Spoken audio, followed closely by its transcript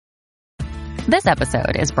This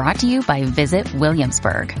episode is brought to you by Visit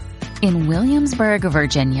Williamsburg. In Williamsburg,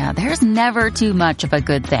 Virginia, there's never too much of a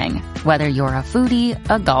good thing. Whether you're a foodie,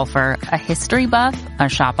 a golfer, a history buff, a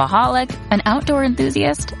shopaholic, an outdoor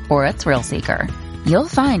enthusiast, or a thrill seeker, you'll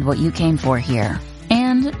find what you came for here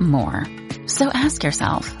and more. So ask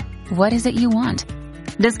yourself, what is it you want?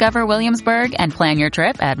 Discover Williamsburg and plan your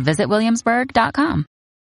trip at visitwilliamsburg.com.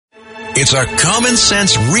 It's a common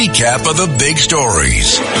sense recap of the big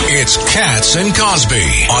stories. It's Katz and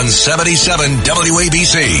Cosby on 77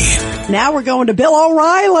 WABC. Now we're going to Bill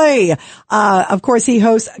O'Reilly. Of course, he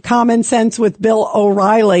hosts Common Sense with Bill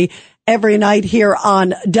O'Reilly every night here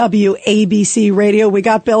on WABC Radio. We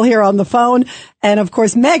got Bill here on the phone, and of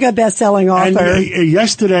course, mega best-selling author. And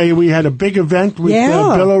yesterday we had a big event with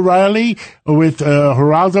Bill O'Reilly, with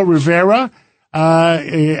Geraldo Rivera.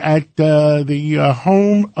 At the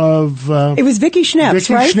home of it was Vicky Schnepp's,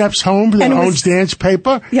 right? Vicky Schnepp's home that owns Dance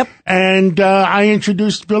Paper. Yep. And I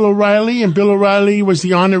introduced Bill O'Reilly, and Bill O'Reilly was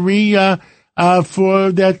the honoree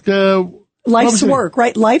for that Life's Work,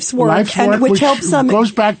 right? Life's Work, which helps some.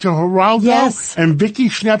 Goes back to Geraldo and Vicky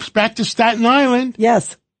Schnepp's back to Staten Island.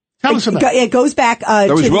 Yes. Tell us about it. It goes back to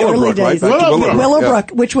the early days. Right?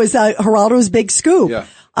 Willowbrook, which was Geraldo's big scoop. Yeah.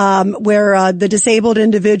 Where the disabled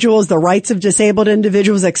individuals, the rights of disabled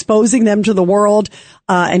individuals, exposing them to the world.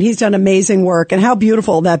 And he's done amazing work. And how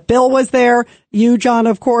beautiful that Bill was there, you, John,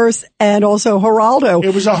 of course, and also Geraldo.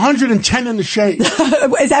 It was 110 in the shade.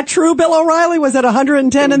 Is that true, Bill O'Reilly? Was it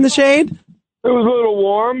 110 in the shade? It was a little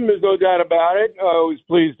warm. There's no doubt about it. I was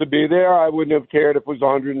pleased to be there. I wouldn't have cared if it was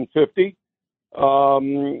 150.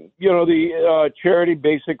 The charity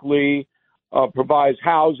basically provides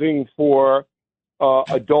housing for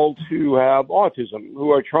adults who have autism,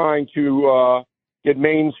 who are trying to get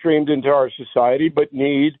mainstreamed into our society, but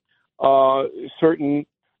need certain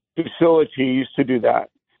facilities to do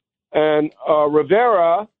that. And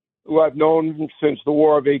Rivera, who I've known since the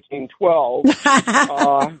War of 1812.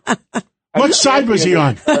 What side was he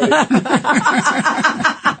on?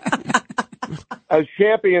 Has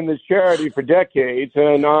championed this charity for decades,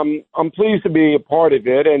 and I'm pleased to be a part of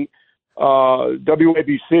it. And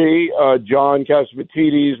WABC, John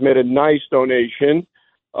Cassavetes made a nice donation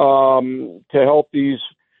to help these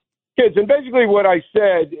kids. And basically what I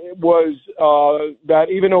said was that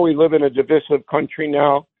even though we live in a divisive country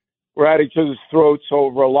now, we're at each other's throats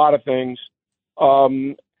over a lot of things.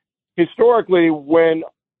 Historically, when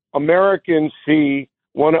Americans see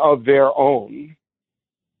one of their own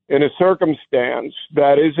in a circumstance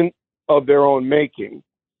that isn't of their own making,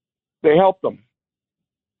 they help them.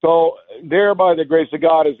 So there, by the grace of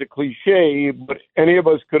God, is a cliche, but any of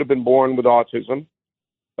us could have been born with autism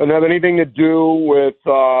and have anything to do with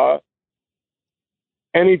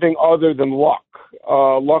anything other than luck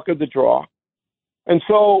of the draw. And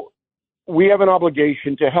so we have an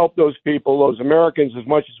obligation to help those people, those Americans, as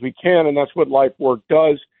much as we can, and that's what Life Work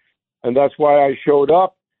does. And that's why I showed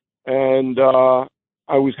up, and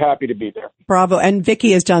I was happy to be there. Bravo. And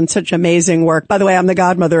Vicky has done such amazing work. By the way, I'm the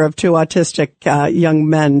godmother of two autistic young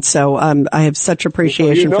men, so I have such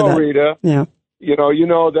appreciation for that. Rita, yeah. You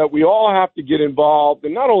know that we all have to get involved,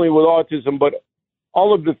 and not only with autism, but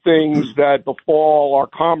all of the things that befall our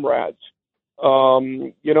comrades.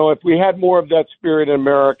 If we had more of that spirit in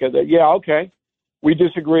America, that, we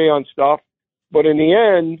disagree on stuff, but in the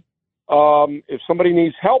end, if somebody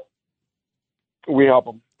needs help, we help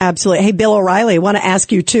them. Absolutely. Hey, Bill O'Reilly, I want to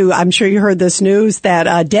ask you too. I'm sure you heard this news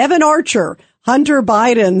that Devin Archer, Hunter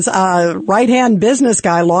Biden's right-hand business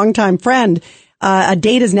guy, longtime friend, a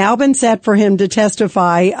date has now been set for him to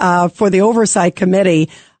testify for the Oversight Committee,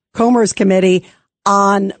 Comer's Committee,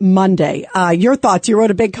 on Monday. Your thoughts? You wrote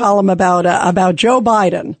a big column about Joe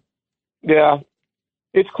Biden. Yeah,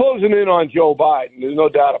 it's closing in on Joe Biden. There's no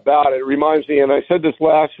doubt about it. It reminds me, and I said this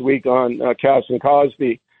last week on Cass and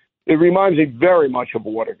Cosby. It reminds me very much of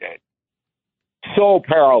Watergate. So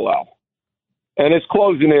parallel. And it's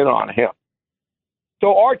closing in on him.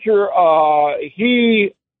 So Archer,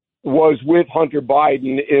 he was with Hunter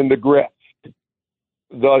Biden in the grift,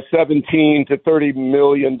 the $17 to $30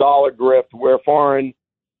 million grift where foreign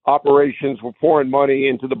operations were pouring money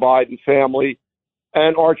into the Biden family,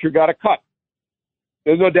 and Archer got a cut.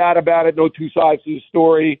 There's no doubt about it, no two sides to the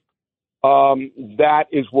story. That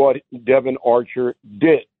is what Devin Archer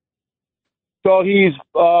did. So he's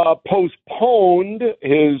postponed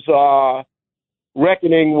his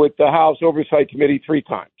reckoning with the House Oversight Committee 3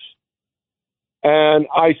 times. And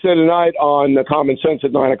I said tonight on Common Sense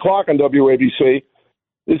at 9 o'clock on WABC,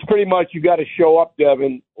 it's pretty much you got to show up,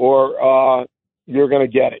 Devin, or you're going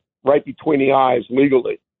to get it right between the eyes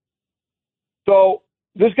legally. So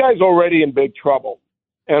this guy's already in big trouble.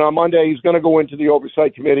 And on Monday, he's going to go into the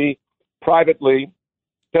Oversight Committee privately,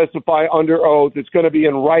 testify under oath. It's going to be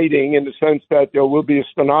in writing in the sense that there will be a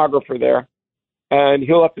stenographer there, and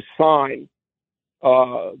he'll have to sign.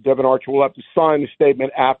 Devin Archer will have to sign the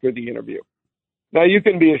statement after the interview. Now, you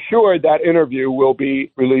can be assured that interview will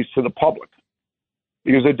be released to the public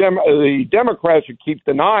because the Democrats would keep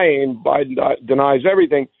denying Biden denies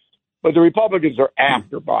everything, but the Republicans are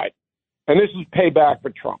after Biden. And this is payback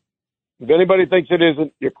for Trump. If anybody thinks it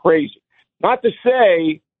isn't, you're crazy. Not to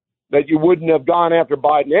say that you wouldn't have gone after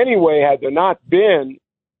Biden anyway had there not been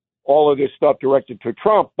all of this stuff directed to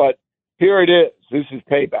Trump, but here it is. This is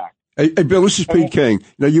payback. Hey, Bill, this is Pete King.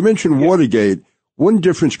 Now, you mentioned Watergate. One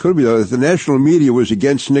difference could be, though, that the national media was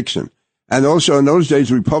against Nixon. And also, in those days,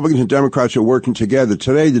 the Republicans and Democrats are working together.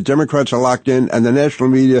 Today, the Democrats are locked in, and the national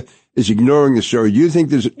media is ignoring the story. Do you think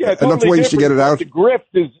there's enough ways to get it out? The grift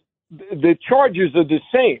is, the charges are the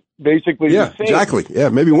same, basically the same. Exactly. Yeah,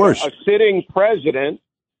 maybe worse. A sitting president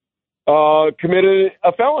committed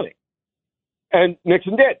a felony, and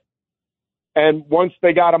Nixon did. And once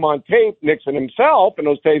they got him on tape, Nixon himself, and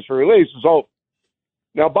those tapes were released, was over.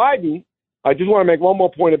 Now, Biden, I just want to make one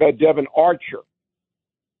more point about Devin Archer.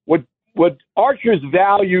 What Archer's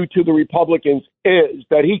value to the Republicans is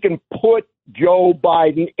that he can put Joe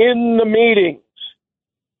Biden in the meetings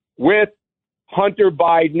with Hunter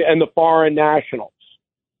Biden and the foreign nationals.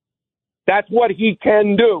 That's what he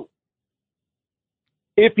can do.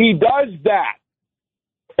 If he does that,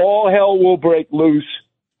 all hell will break loose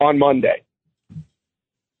on Monday.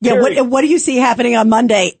 Yeah, what do you see happening on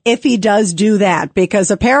Monday if he does do that?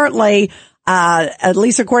 Because apparently, at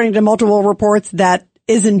least according to multiple reports, that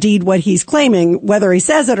is indeed what he's claiming. Whether he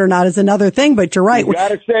says it or not is another thing, but you're right. He's got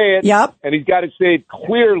to say it. Yep. And he's got to say it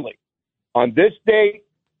clearly. On this date,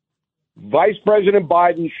 Vice President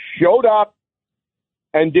Biden showed up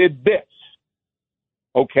and did this.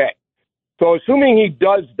 Okay. So assuming he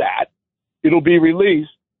does that, it'll be released.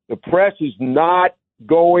 The press is not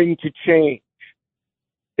going to change.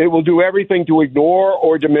 It will do everything to ignore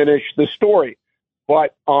or diminish the story.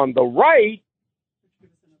 But on the right,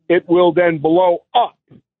 it will then blow up.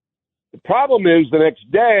 The problem is the next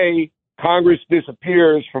day, Congress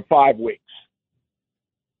disappears for 5 weeks.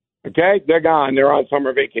 Okay? They're gone. They're on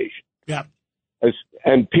summer vacation. Yeah.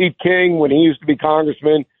 And Pete King, when he used to be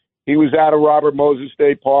congressman, he was out of Robert Moses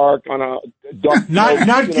State Park on a duck.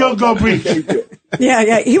 not Gilgo Beach.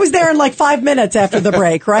 Yeah. He was there in like 5 minutes after the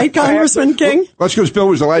break, right, Congressman King? That's because Bill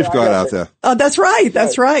was the lifeguard out there. Oh, that's right.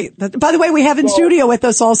 That's right. By the way, we have in studio with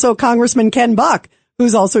us also Congressman Ken Buck,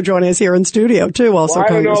 who's also joining us here in studio, too. Also, I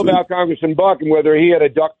don't know about Congressman Buck and whether he had a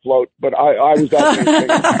duck float, but I was out there.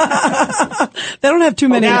 They don't have too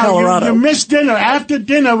many in Colorado. You missed dinner. After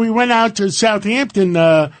dinner, we went out to Southampton,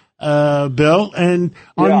 Bill, and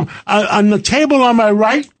on the table on my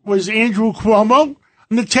right was Andrew Cuomo.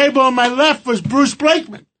 On the table on my left was Bruce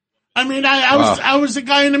Blakeman. I mean, I was the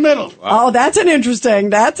guy in the middle. Wow. Oh, that's an interesting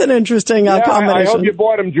combination. I hope you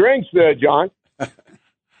bought him drinks there, John.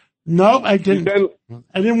 No, I didn't.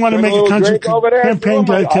 I didn't want to make a campaign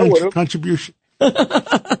contribution.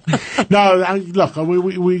 No, look,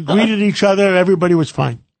 we greeted each other. Everybody was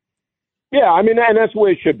fine. Yeah, I mean, and that's the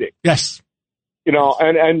way it should be. Yes. You know,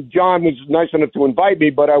 and John was nice enough to invite me,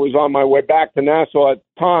 but I was on my way back to Nassau at the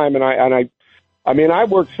time, and I mean, I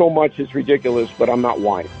work so much, it's ridiculous, but I'm not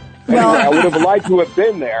whining. Anyway, I would have liked to have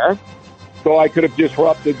been there, so I could have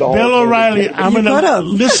disrupted the whole Bill thing. O'Reilly, I'm going to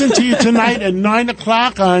listen to you tonight at 9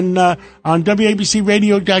 o'clock on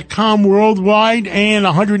WABCRadio.com worldwide and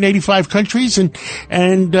 185 countries, and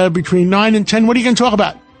between 9 and 10, what are you going to talk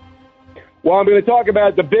about? Well, I'm going to talk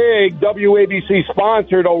about the big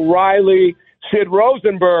WABC-sponsored O'Reilly Sid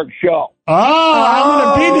Rosenberg show. Oh, I'm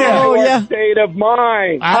going to be there. Oh, yeah. State of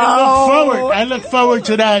mind. I look forward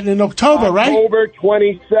to that in October, right? October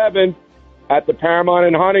 27th at the Paramount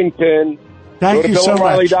in Huntington. Thank you so much.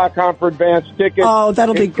 Go to BillO'Reilly.com for advance tickets. Oh,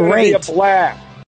 that'll be great. It's going to be a blast.